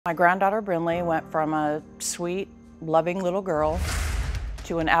My granddaughter Brinley went from a sweet, loving little girl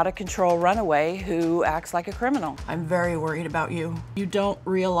to an out-of-control runaway who acts like a criminal. I'm very worried about you. You don't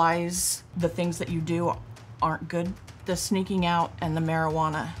realize the things that you do aren't good. The sneaking out and the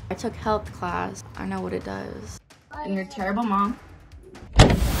marijuana. I took health class. I know what it does. And you're a terrible mom.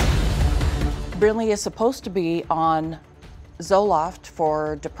 Brinley is supposed to be on Zoloft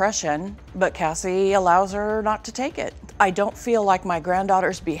for depression, but Cassie allows her not to take it. I don't feel like my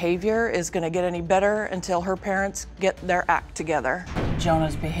granddaughter's behavior is going to get any better until her parents get their act together.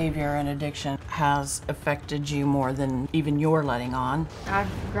 Jonah's behavior and addiction has affected you more than even you're letting on. I've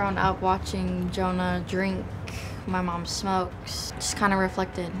grown up watching Jonah drink. My mom smokes. Just kind of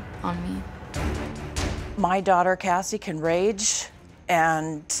reflected on me. My daughter Cassie can rage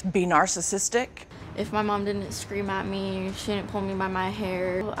and be narcissistic. If my mom didn't scream at me, she didn't pull me by my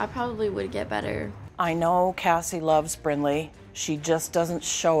hair, I probably would get better. I know Cassie loves Brinley. She just doesn't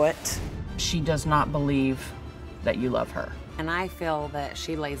show it. She does not believe that you love her. And I feel that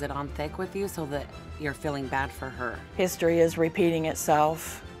she lays it on thick with you so that you're feeling bad for her. History is repeating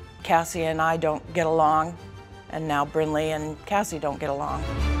itself. Cassie and I don't get along, and now Brinley and Cassie don't get along.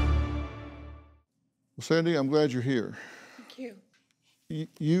 Well, Sandy, I'm glad you're here. Thank you.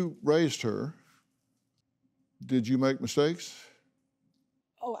 You raised her. Did you make mistakes?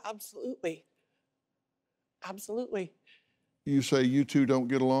 Oh, absolutely. Absolutely. You say you two don't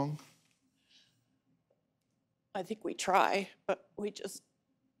get along? I think we try, but we just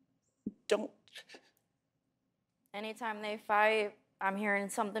don't. Anytime they fight, I'm hearing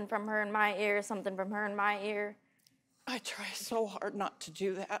something from her in my ear, something from her in my ear. I try so hard not to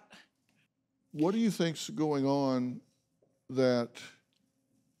do that. What do you think's going on that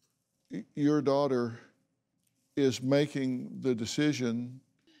your daughter is making the decision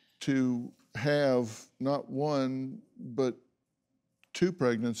to have not one, but two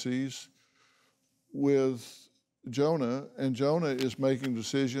pregnancies with Jonah, and Jonah is making the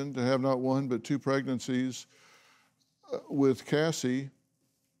decision to have not one, but two pregnancies with Cassie,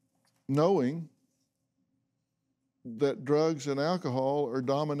 knowing that drugs and alcohol are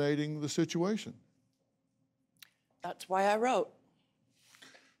dominating the situation? That's why I wrote.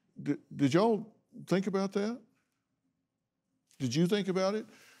 Did y'all think about that? Did you think about it?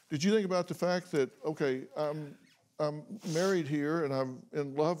 Did you think about the fact that, okay, I'm married here and I'm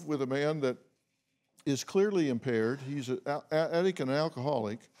in love with a man that is clearly impaired. He's an addict and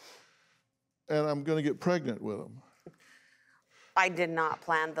alcoholic, and I'm going to get pregnant with him. I did not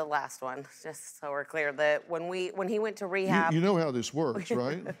plan the last one, just so we're clear. That when he went to rehab, You know how this works,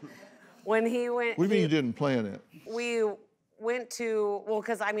 right? when he went, What do you mean you didn't plan it? we went to, well,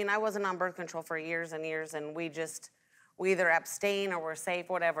 because I mean I wasn't on birth control for years and years, and we either abstain or we're safe,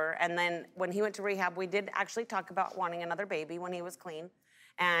 whatever. And then when he went to rehab, we did actually talk about wanting another baby when he was clean.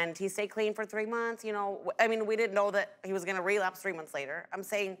 And he stayed clean for 3 months, you know. I mean, we didn't know that he was gonna relapse 3 months later. I'm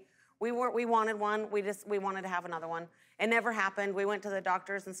saying we wanted one, we wanted to have another one. It never happened. We went to the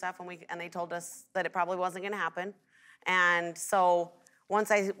doctors and stuff, and they told us that it probably wasn't gonna happen. And so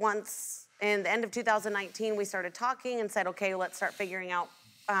once in the end of 2019, we started talking and said, okay, let's start figuring out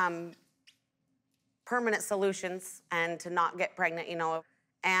permanent solutions and to not get pregnant, you know.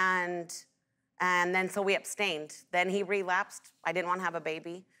 And then so we abstained. Then he relapsed. I didn't want to have a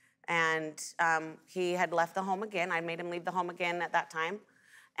baby. And he had left the home again. I made him leave the home again at that time.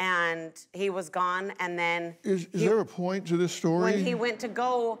 And he was gone. And then Is there a point to this story?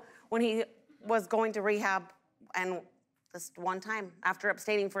 when he was going to rehab, and this one time after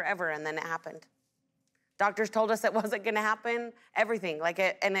abstaining forever, and then it happened. Doctors told us it wasn't going to happen, everything,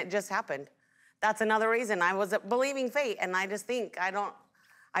 and it just happened. That's another reason I was believing fate, and I just think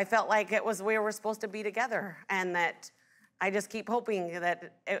I felt like we were supposed to be together, and that I just keep hoping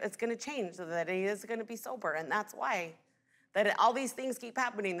that it's going to change, that he is going to be sober, and that's why all these things keep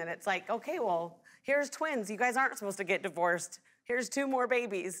happening. That it's like, okay, well, here's twins. You guys aren't supposed to get divorced. Here's 2 more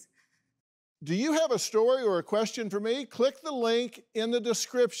babies. Do you have a story or a question for me? Click the link in the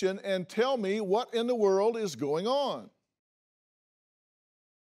description and tell me what in the world is going on.